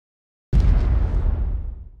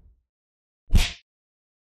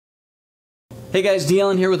Hey guys, D.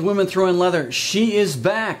 Allen here with Women Throwing Leather. She is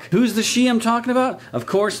back. Who's the she I'm talking about? Of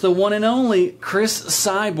course, the one and only Cris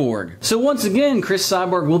Cyborg. So once again, Cris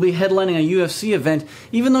Cyborg will be headlining a UFC event,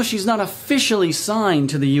 even though she's not officially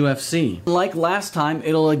signed to the UFC. Like last time,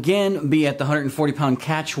 it'll again be at the 140-pound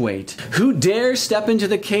catch weight. Who dares step into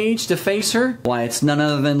the cage to face her? Why, it's none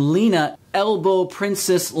other than Lina Elbow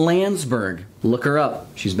Princess Lansberg. Look her up.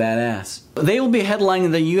 She's badass. They will be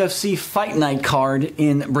headlining the UFC Fight Night card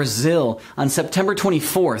in Brazil on September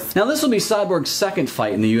 24th. Now this will be Cyborg's second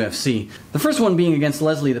fight in the UFC. The first one being against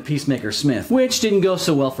Leslie the Peacemaker Smith, which didn't go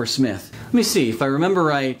so well for Smith. Let me see, if I remember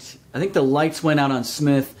right, I think the lights went out on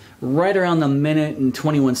Smith right around the minute and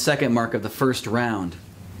 21-second mark of the first round.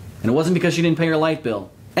 And it wasn't because she didn't pay her light bill.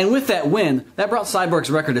 And with that win, that brought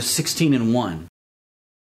Cyborg's record to 16-1.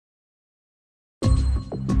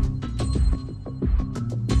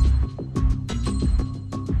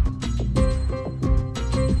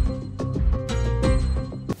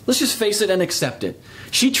 Let's just face it and accept it.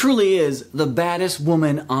 She truly is the baddest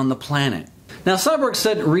woman on the planet. Now, Cyborg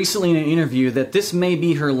said recently in an interview that this may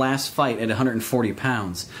be her last fight at 140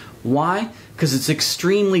 pounds. Why? Because it's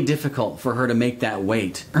extremely difficult for her to make that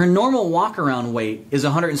weight. Her normal walk-around weight is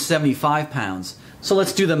 175 pounds. So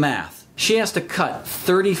let's do the math. She has to cut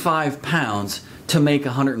 35 pounds to make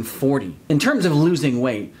 140. In terms of losing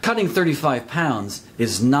weight, cutting 35 pounds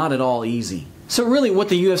is not at all easy. So really what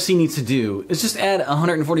the UFC needs to do is just add a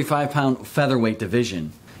 145-pound featherweight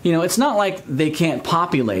division. You know, it's not like they can't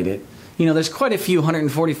populate it. You know, there's quite a few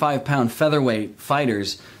 145-pound featherweight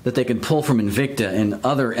fighters that they could pull from Invicta and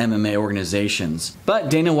other MMA organizations. But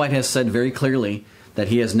Dana White has said very clearly that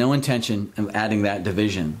he has no intention of adding that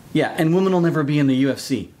division. Yeah, and women will never be in the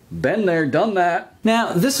UFC. Been there, done that.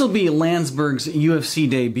 Now, this will be Lansberg's UFC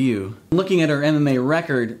debut. Looking at her MMA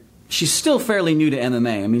record, she's still fairly new to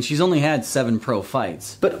MMA. I mean, she's only had 7 pro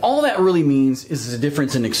fights. But all that really means is a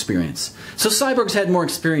difference in experience. So Cyborg's had more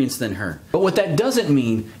experience than her. But what that doesn't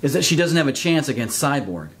mean is that she doesn't have a chance against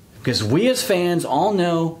Cyborg. Because we as fans all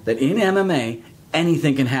know that in MMA,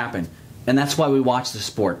 anything can happen. And that's why we watch the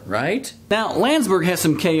sport, right? Now, Lansberg has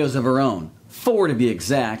some KOs of her own. 4 to be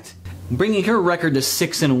exact, bringing her record to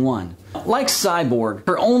 6-1. Like Cyborg,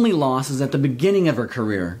 her only loss is at the beginning of her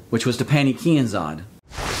career, which was to Pannie Kianzad.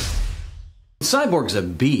 Cyborg's a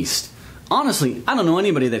beast. Honestly, I don't know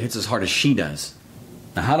anybody that hits as hard as she does.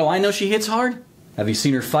 Now, how do I know she hits hard? Have you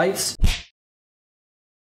seen her fights?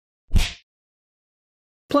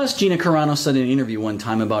 Plus, Gina Carano said in an interview one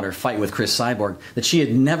time about her fight with Cris Cyborg that she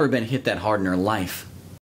had never been hit that hard in her life.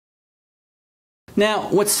 Now,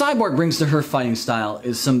 what Cyborg brings to her fighting style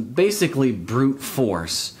is some basically brute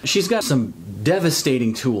force. She's got some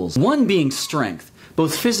devastating tools, one being strength.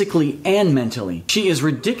 Both physically and mentally. She is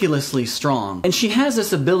ridiculously strong, and she has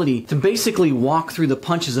this ability to basically walk through the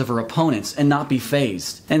punches of her opponents and not be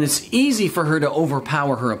fazed. And it's easy for her to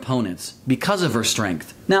overpower her opponents because of her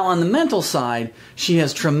strength. Now, on the mental side, she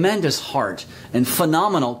has tremendous heart and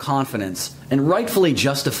phenomenal confidence, and rightfully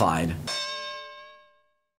justified.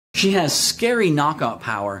 She has scary knockout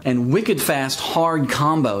power and wicked fast, hard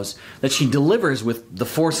combos that she delivers with the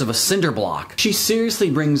force of a cinder block. She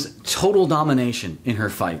seriously brings total domination in her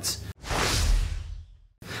fights.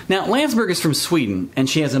 Now, Lansberg is from Sweden, and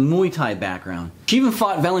she has a Muay Thai background. She even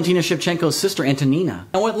fought Valentina Shevchenko's sister, Antonina.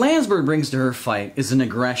 And what Lansberg brings to her fight is an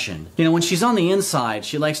aggression. You know, when she's on the inside,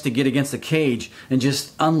 she likes to get against the cage and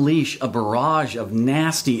just unleash a barrage of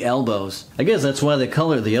nasty elbows. I guess that's why they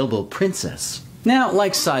call her the Elbow Princess. Now,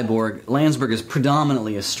 like Cyborg, Lansberg is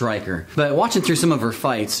predominantly a striker, but watching through some of her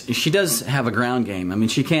fights, she does have a ground game. I mean,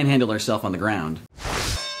 she can handle herself on the ground.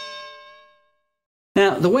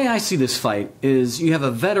 Now, the way I see this fight is you have a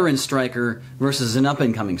veteran striker versus an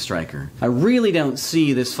up-and-coming striker. I really don't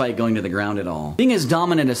see this fight going to the ground at all. Being as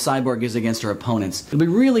dominant as Cyborg is against her opponents, it'll be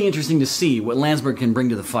really interesting to see what Lansberg can bring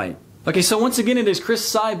to the fight. Okay, so once again it is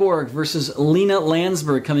Cris Cyborg versus Lina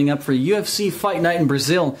Lansberg coming up for UFC Fight Night in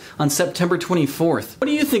Brazil on September 24th. What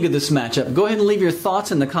do you think of this matchup? Go ahead and leave your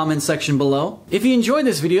thoughts in the comment section below. If you enjoyed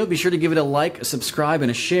this video, be sure to give it a like, a subscribe, and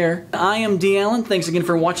a share. I am D. Allen. Thanks again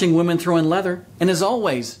for watching Women Throwing Leather. And as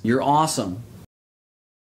always, you're awesome.